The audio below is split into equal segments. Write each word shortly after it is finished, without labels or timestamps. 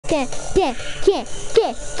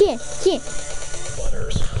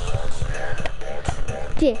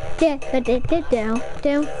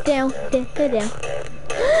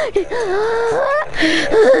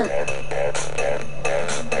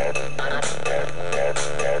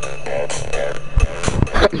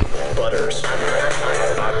Butters.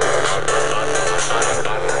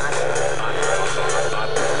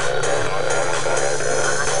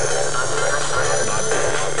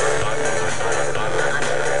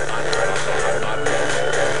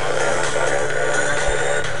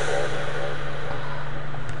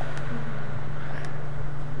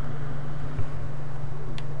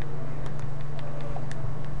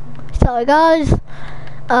 So guys,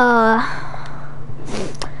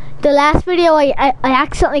 the last video I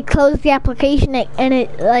accidentally closed the application and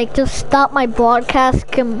it like just stopped my broadcast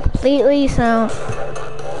completely, so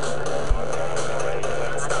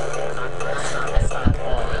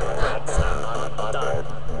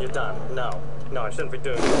You're done. No, I shouldn't be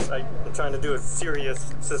doing this. I'm trying to do a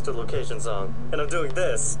serious sister location song, and I'm doing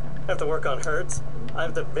this. I have to work on Hurts. I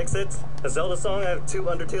have to mix it. A Zelda song. I have 2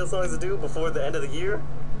 Undertale songs to do before the end of the year.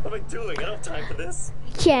 What am I doing? I don't have time for this.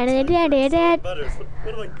 Butters.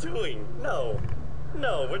 What am I doing? No,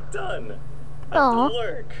 we're done. I have to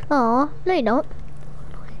work. Aw, no you don't.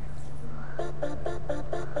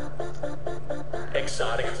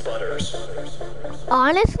 Exotic Butters.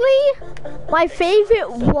 Honestly, my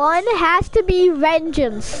favorite one has to be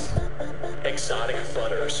Vengeance. Exotic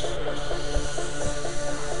Butters.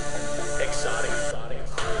 Exotic Butters.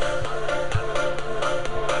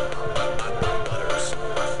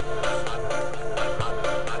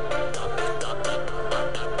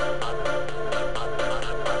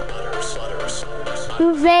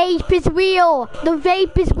 The vape is real. The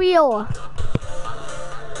vape is real.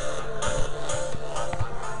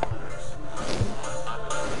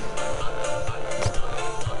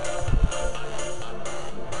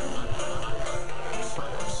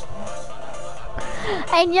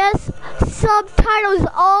 And yes, subtitles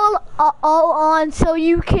all on, so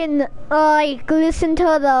you can like listen to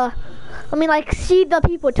the, like see the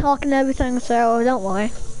people talking and everything. So don't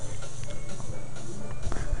worry.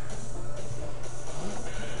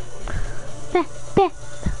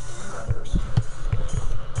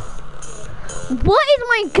 What is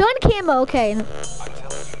my gun camo? Okay.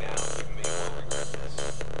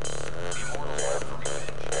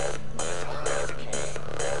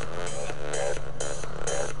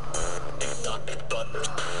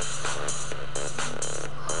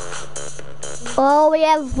 Oh, we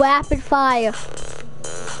have rapid fire.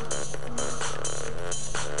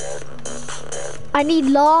 I need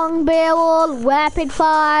long barrel, rapid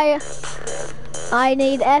fire. I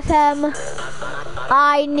need FM.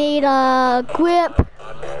 I need a grip.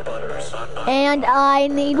 And I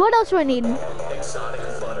need, what else do I need?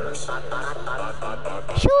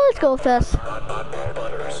 Sure, let's go with this.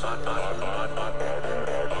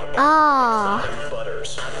 Ah.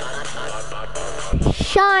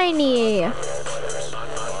 Shiny.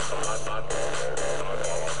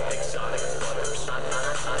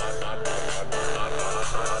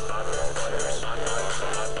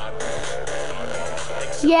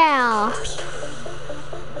 Yeah.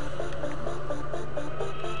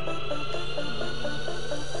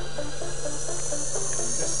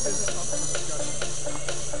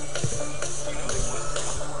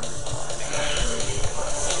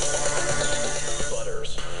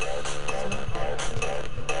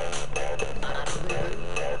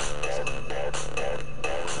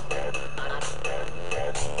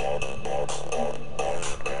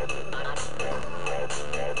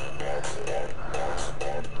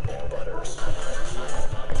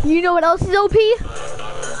 You know what else is OP?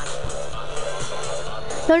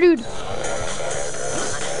 No, dude. You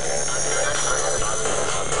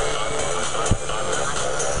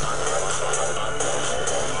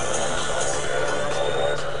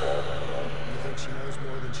think she knows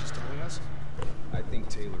more than she's telling us? I think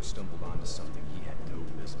Taylor stumbled onto something he had no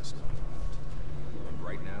business knowing about. And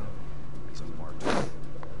right now, he's a martyr.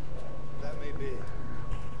 That may be.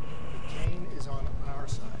 But Kane is on our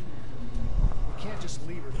side. We can't just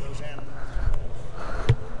leave her to those animals.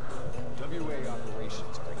 WA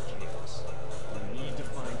operations are in chaos. We need to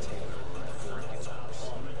find Taylor before it gets worse.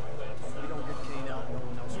 If we don't get Kane out, no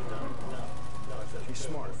one else will die. She's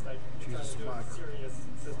smart. She's a survivor.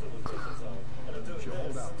 She'll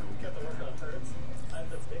hold out till we get there. I have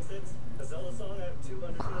to fix it. The Zelda song. I have 2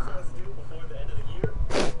 Undertale songs to do before the end of the year.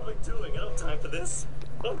 What am I doing? I don't have time for this.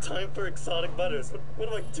 I don't have time for exotic butters. What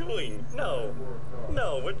am I doing? No,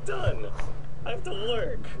 we're done. I have to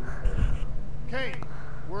work. Kane,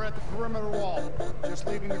 We're at the perimeter wall, just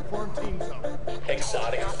leaving the quarantine zone.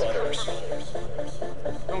 Exotic butters.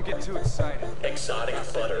 Don't get too excited. Exotic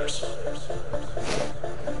butters.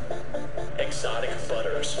 Exotic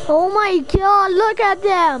butters. Oh my god, look at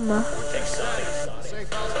them. Exotic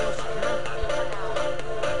Safe house still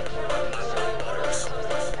secure?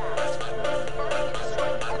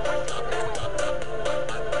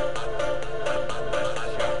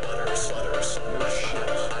 butters. No shit.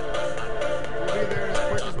 We'll be there as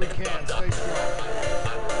quick as we can. Stay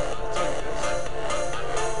strong.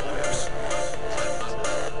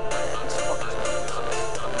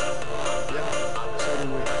 Yeah, so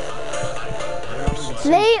do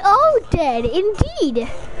we. They all dead, indeed.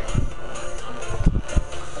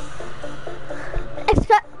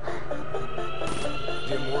 Except,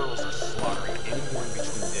 The Immortals are slaughtering anyone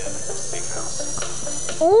between them and the safe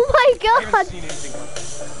house. oh my I haven't god. seen anything like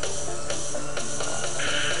this.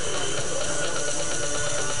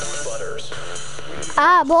 Butters.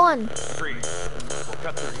 Ah, Bon. Free. We'll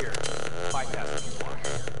cut through here. Bypass if you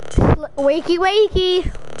want. Wakey,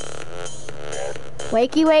 wakey.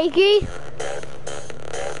 Wakey, wakey.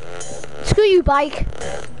 Screw you, bike.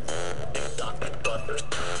 Exotic butters.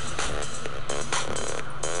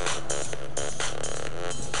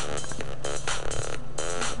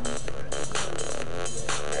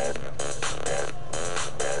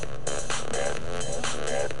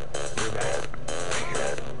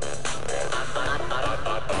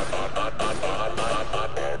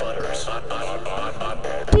 Butters.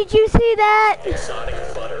 Did you see that? Exotic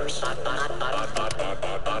butters.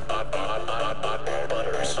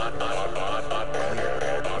 Butters.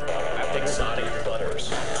 Exotic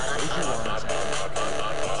butters.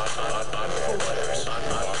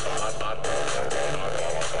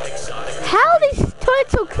 Exotic. How are these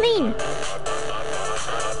toilets so clean?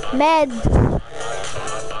 Meds.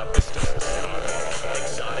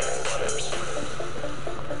 Exotic butters.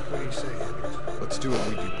 What do you say, Hendricks? Let's do what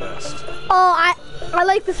we do best. Oh, I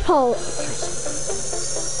like this pole. Like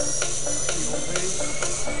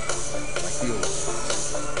the old days.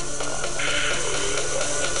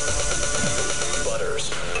 Butters.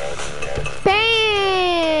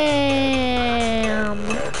 Bam.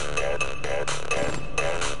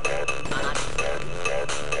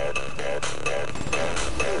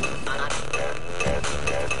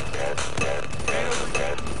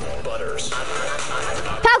 Butters.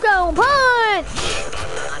 Falcon punch.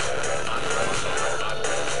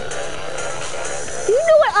 You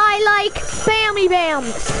know what I like? Bammy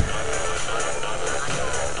bams.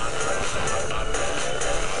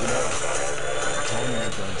 Tony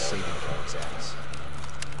is done saving Kane's ass.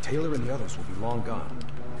 Taylor and the others will be long gone.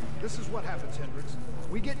 This is what happens, Hendricks.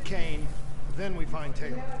 We get Kane, then we find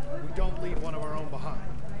Taylor. We don't leave one of our own behind.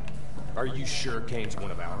 Are you sure Kane's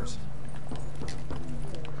one of ours?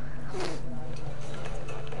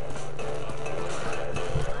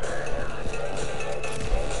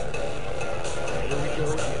 Here we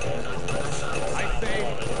go again. I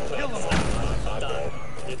say, kill them all. Done.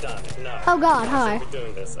 You're done. No. Oh god, hi. We're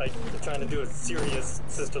doing this. I'm trying to do a serious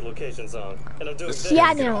sister location song, and I'm doing This this. is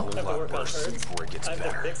Yeah, gonna get a no. whole I have to lot work on worse Hurts. before it gets I have to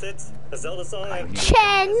better. fix it. A Zelda song. I have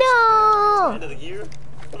Channel. end of the year.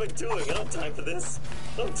 What am I doing? I don't have time for this.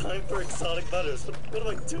 I don't have time for exotic butters. What am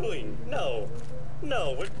I doing? No.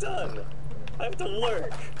 No, we're done. I have to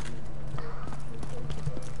work.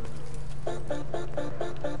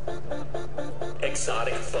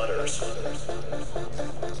 Exotic butters.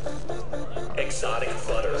 Exotic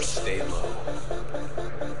butters. Stay low.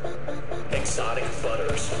 Exotic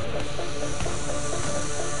butters.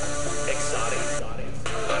 Exotic.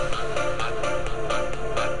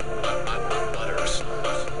 Butters.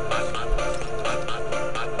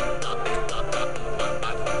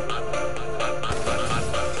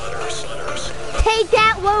 Butters. Take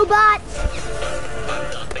that, robot.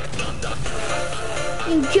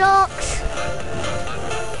 You jocks.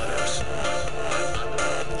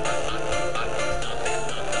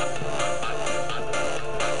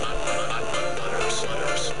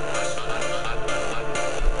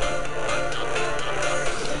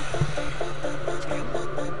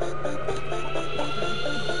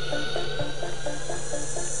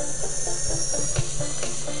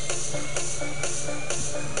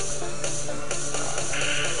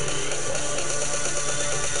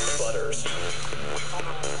 Butters.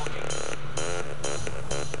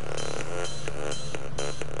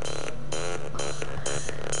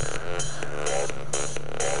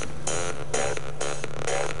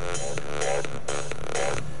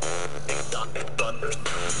 Exotic butters.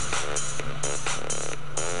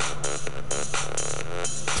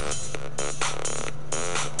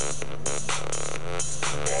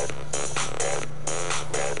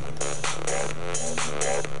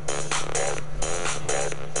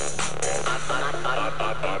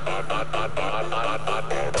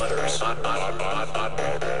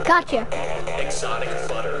 Gotcha. Exotic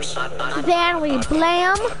butters. Then we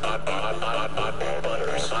blam. Butters.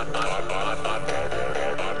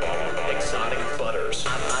 Exotic butters.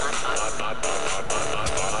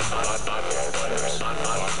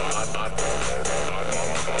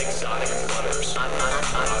 Exotic butters.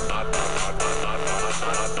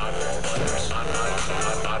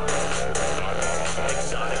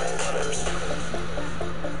 Exotic butters.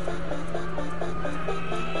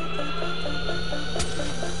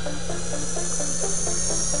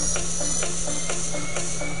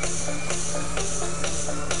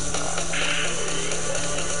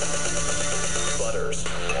 Butters.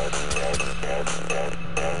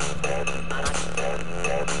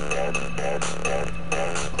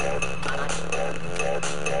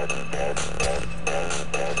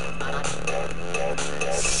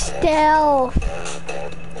 Stealth.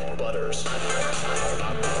 Butters.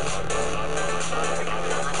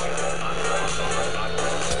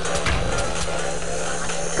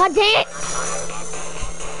 God dang it.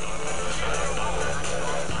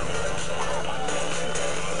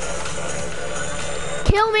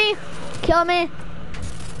 Kill me. Kill me.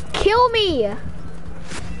 Kill me.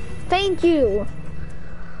 Thank you.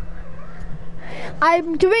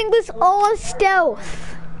 I'm doing this all stealth.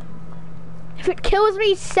 If it kills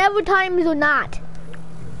me 7 times or not.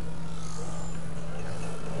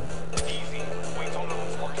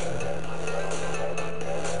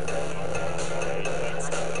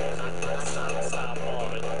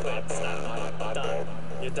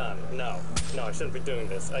 You're done. No, I shouldn't be doing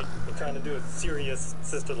this. I'm trying to do a serious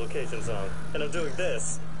sister location song, and I'm doing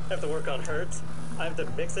this. I have to work on Hurt. I have to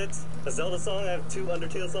mix it. A Zelda song. I have 2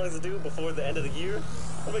 Undertale songs to do before the end of the year.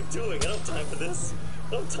 What am I doing? I don't have time for this.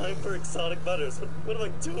 I don't have time for exotic butters. What am I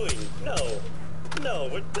doing? No,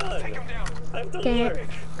 we're done. Take him down. I have to Dang it. work.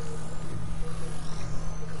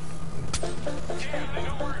 Yeah, they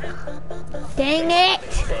know we're here. Dang it.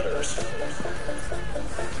 Butters.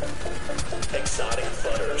 Exotic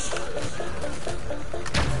butters.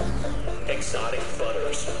 Exotic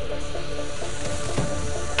butters.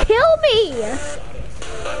 Kill me.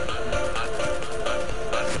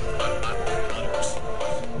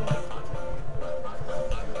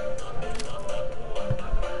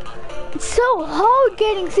 It's so hard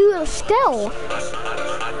getting through the stealth.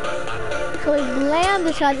 So we blam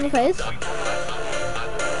this guy in the face.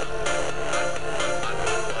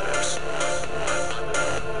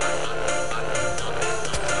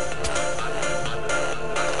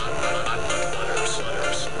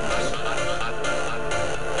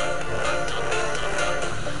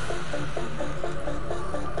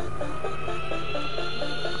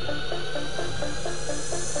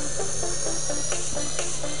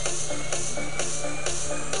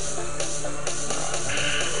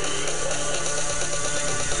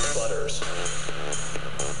 Butters.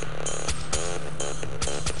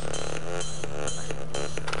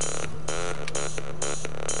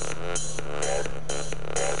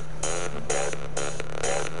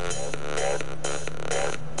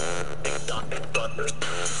 Exotic butters.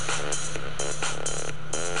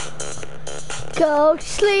 Go to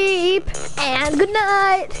sleep and good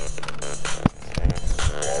night.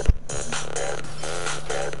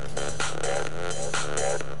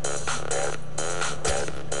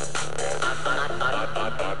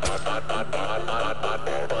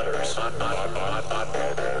 Butters.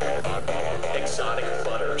 Exotic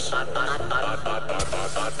butters. Butters.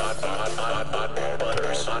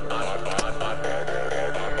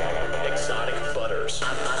 Exotic butters.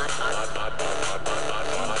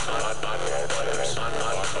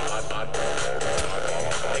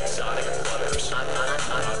 Exotic butters.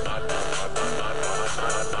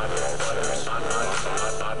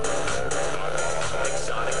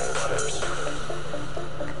 Exotic butters.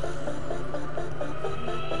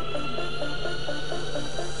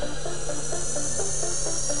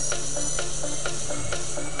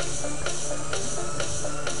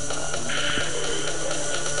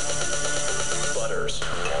 Butters.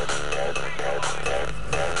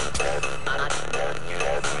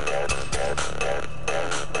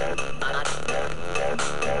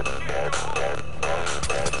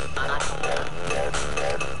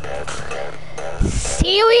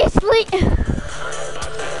 Seriously?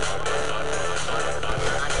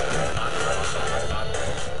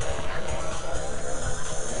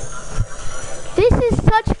 This is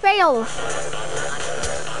such fail.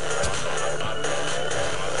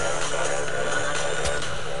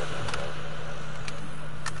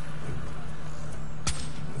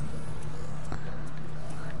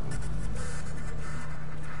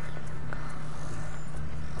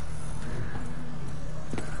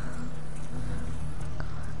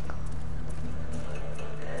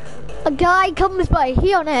 A guy comes by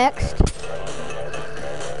here next.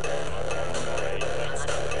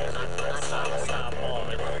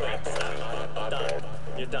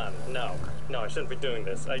 You're done. No, I shouldn't be doing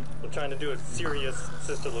this. I'm trying to do a serious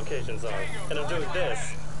sister location song, and I'm doing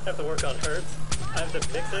this. I have to work on Hurts. I have to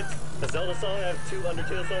mix it. The Zelda song, I have 2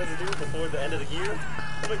 Undertale songs to do before the end of the year.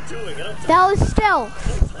 What am I doing? I don't have That was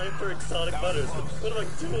stealth. time for exotic butters. What am I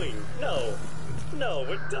doing? No,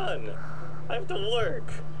 we're done. I have to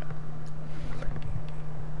work.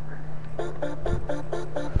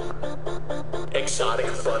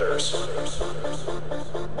 Exotic butters.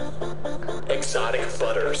 Exotic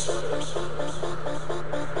butters.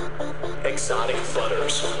 Exotic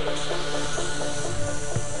butters.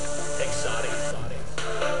 Exotic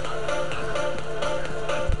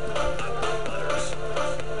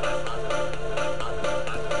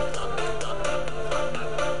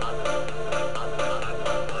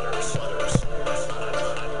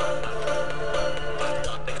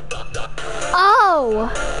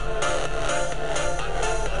Oh.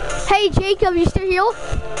 Hey Jacob, you still here?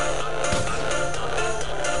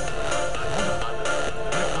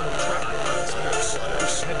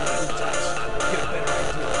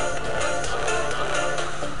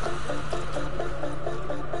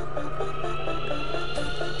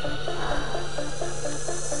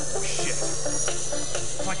 Shit.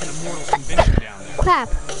 It's like an Immortals convention down there. Crap.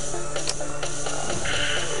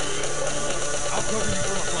 I'll cover you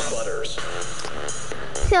from afar. butters.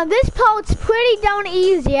 So this part's pretty down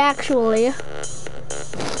easy actually.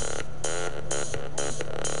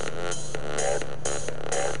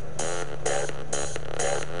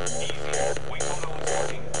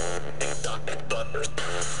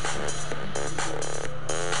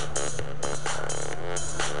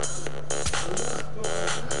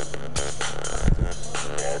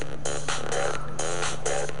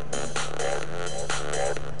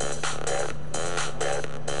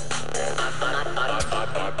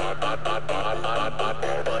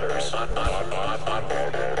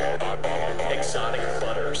 Exotic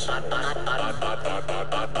butters. Butters.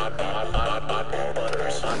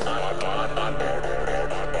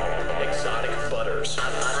 Exotic butters.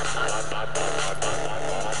 Butters.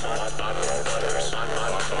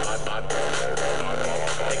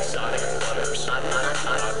 Exotic butters. Exotic butters.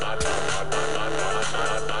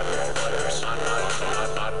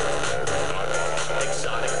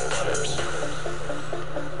 Exotic butters.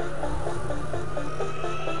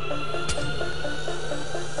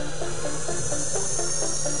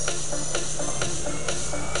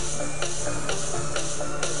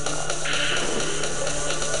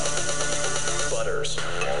 Butters.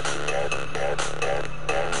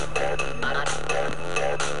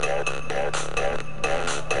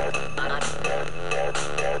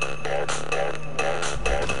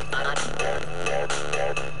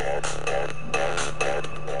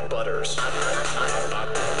 Butters.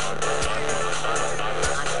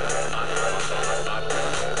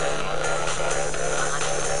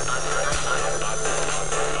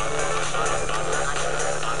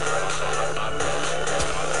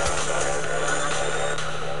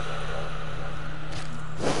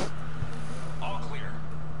 All clear.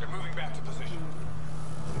 They're moving back to position.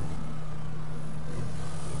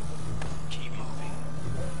 Keep moving.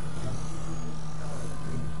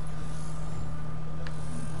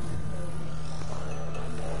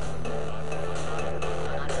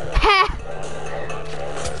 Heh.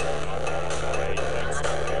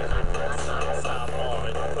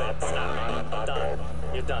 Done.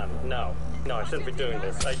 You're done. No, I shouldn't be doing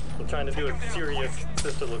this. I'm trying to do a serious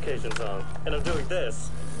sister location song, and I'm doing this.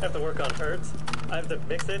 I have to work on Hurts. I have to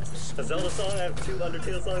mix it. The Zelda song, I have 2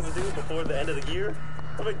 Undertale songs to do before the end of the year.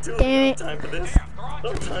 What am I doing? Damn I it. don't have time for this. I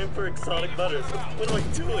don't have time for exotic butters. What am I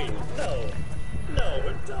doing? No,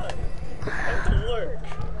 we're done. I have to work.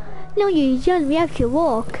 No, you don't. We have to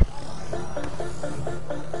walk.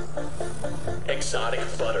 Exotic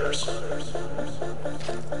butters.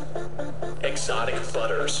 Exotic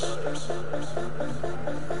butters.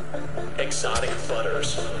 Exotic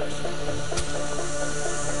butters.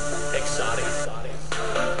 Exotic butters.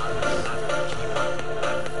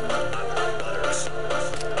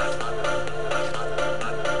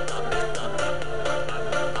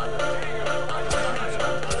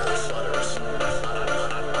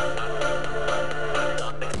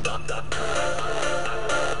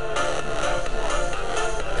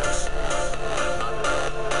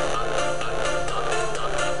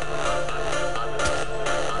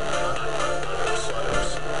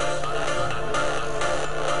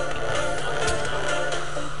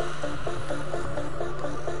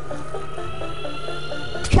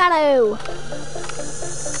 Shadow.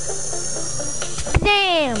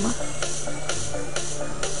 Damn.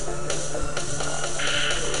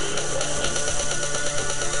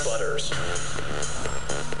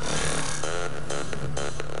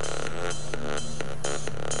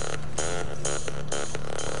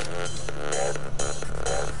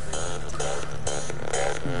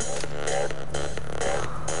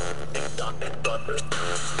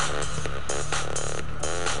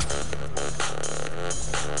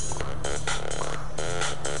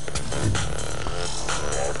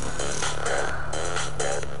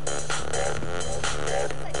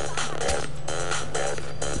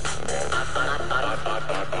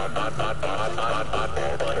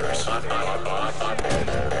 Exotic butters. Butters.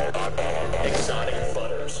 Exotic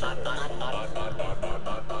butters.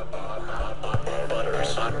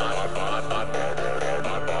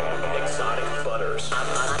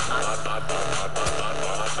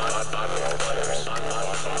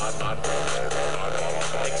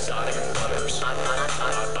 Exotic butters.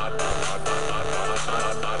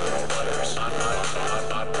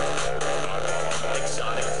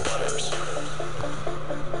 Exotic butters.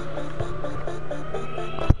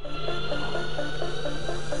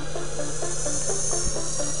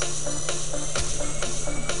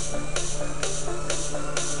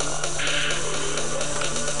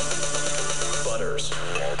 Butters.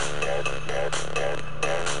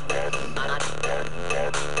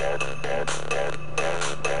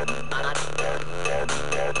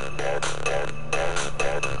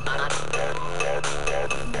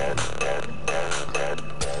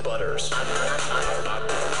 Butters.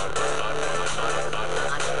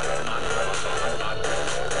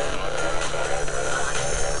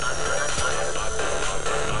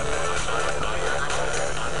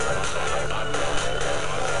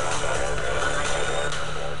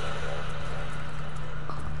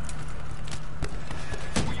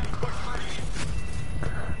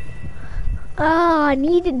 Oh, I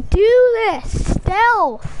need to do this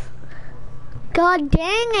stealth. God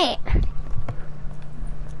dang it.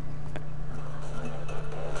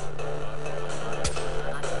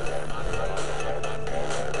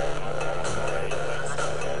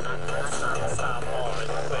 Stop. All right,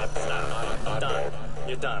 quit. Stop. Done.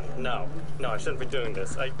 You're done. No, I shouldn't be doing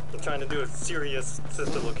this. I'm trying to do a serious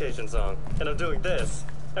sister location song, and I'm doing this.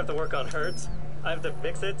 I have to work on Hurts. I have to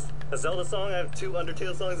mix it. A Zelda song. I have 2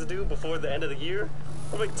 Undertale songs to do before the end of the year.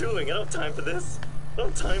 What am I doing? I don't have time for this. I don't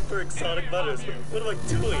have time for exotic butters. What am I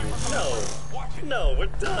doing? No, we're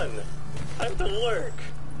done. I have to work.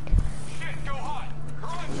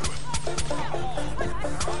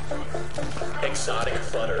 Exotic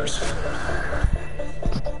butters.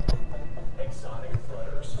 Exotic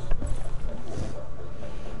butters.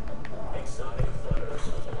 Exotic butters. Exotic butters.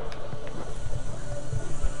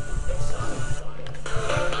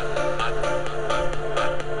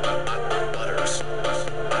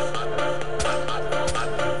 Butters.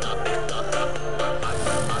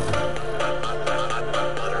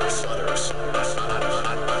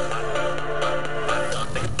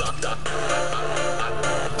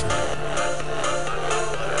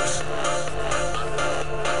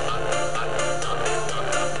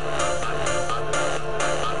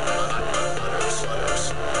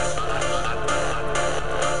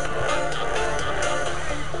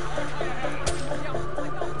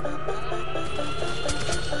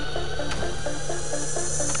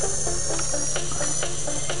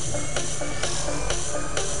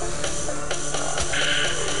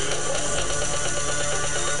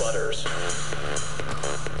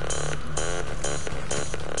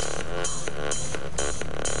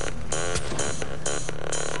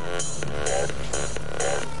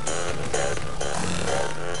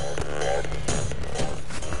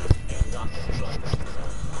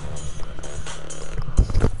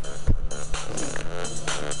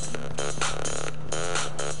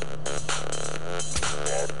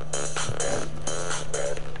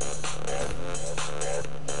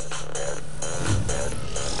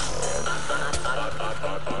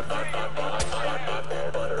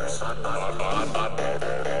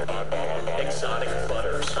 Exotic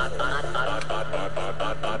butters.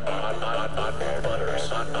 Butters. Exotic butters.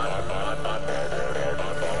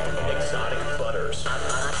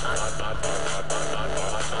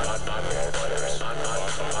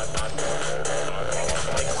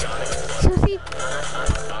 So see,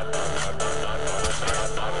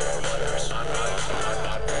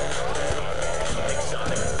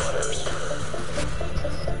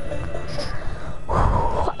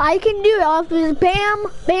 I can do it off this bam,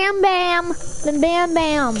 bam, bam, then bam,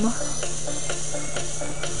 bam.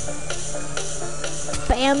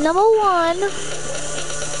 Bam number 1.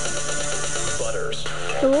 Butters.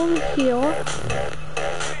 Go over here.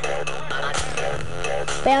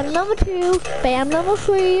 Bam number 2, bam number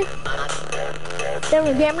 3. Then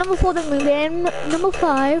we bam number 4, then we bam number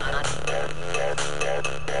 5.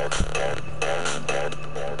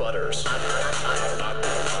 Butters.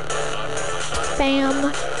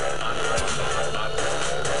 Bam.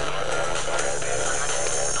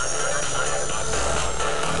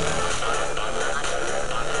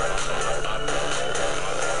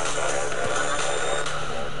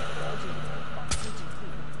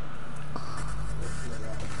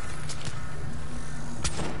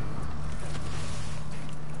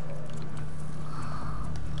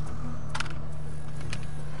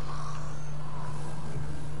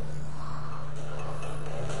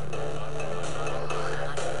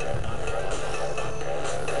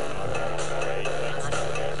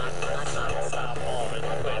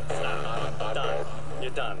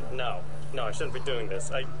 I shouldn't be doing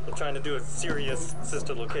this. I'm trying to do a serious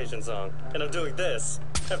sister location song, and I'm doing this.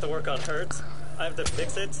 I have to work on Hurts. I have to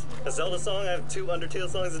mix it. A Zelda song. I have 2 Undertale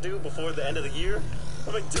songs to do before the end of the year.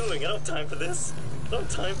 What am I doing? I don't have time for this. I don't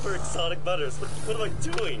have time for exotic butters. What am I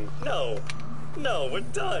doing? No. No, we're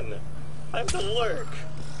done. I have to lurk.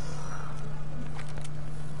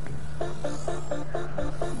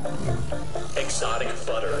 Exotic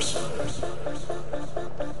butters.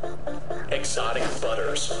 Exotic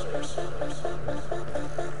butters.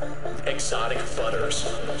 Exotic butters.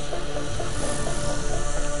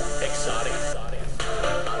 Exotic butters.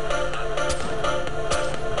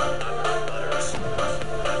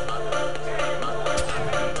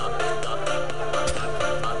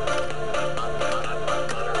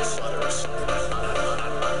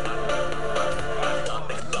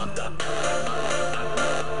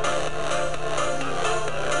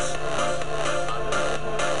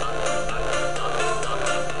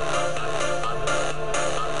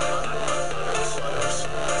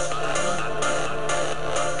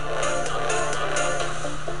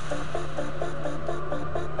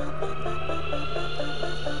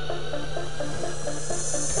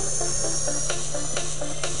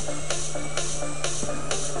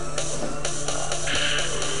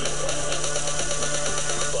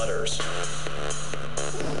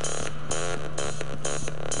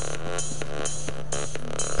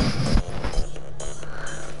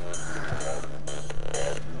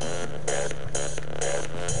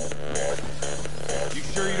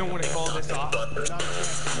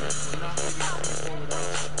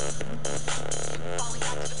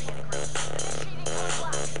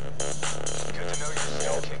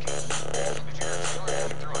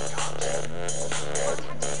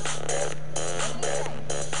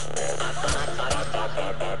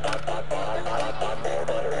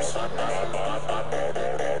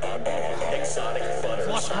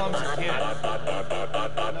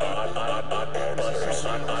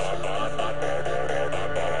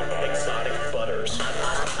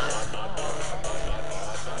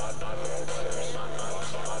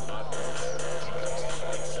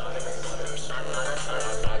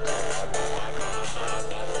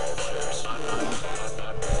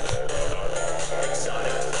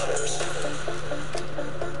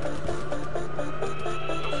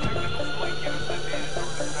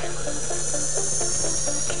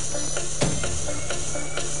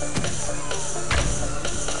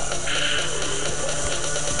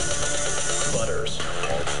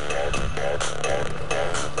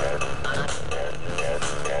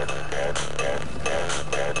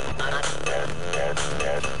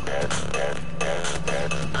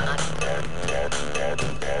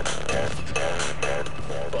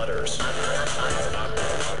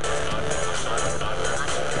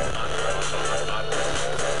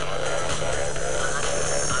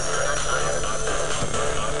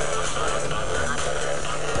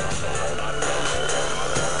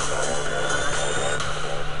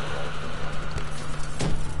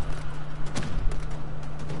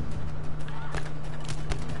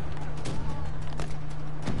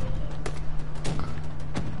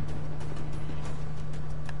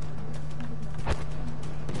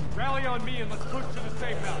 Rally on me and let's push to the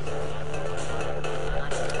safe house.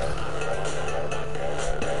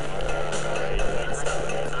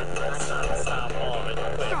 Stop all of it.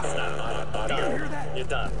 Please stop. Done. You're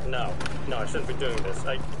done. No. No, I shouldn't be doing this.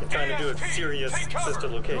 I'm trying to do a serious sister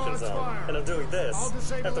location song, and I'm doing this.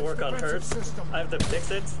 I have to work on Hurts. I have to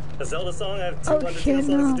mix it. A Zelda song. I have 2 Undertale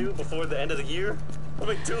songs to do before the end of the year. What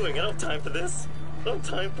am I doing? I don't have time for this. I don't have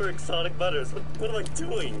time for exotic butters. What am I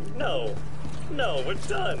doing? No. No, we're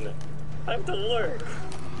done. I have to lurk.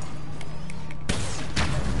 We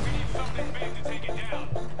need something big to take it down.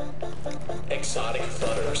 Exotic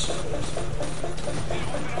butters.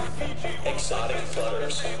 Exotic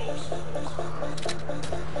butters.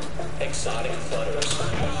 Exotic butters.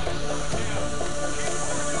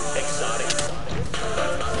 Exotic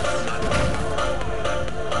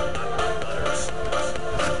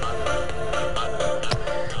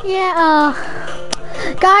Yeah,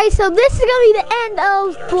 guys, so this is gonna be the end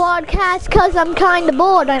of broadcast because I'm kind of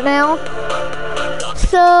bored right now.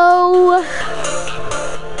 So,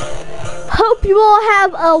 hope you all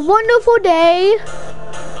have a wonderful day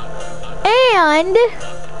and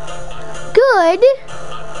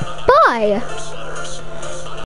goodbye.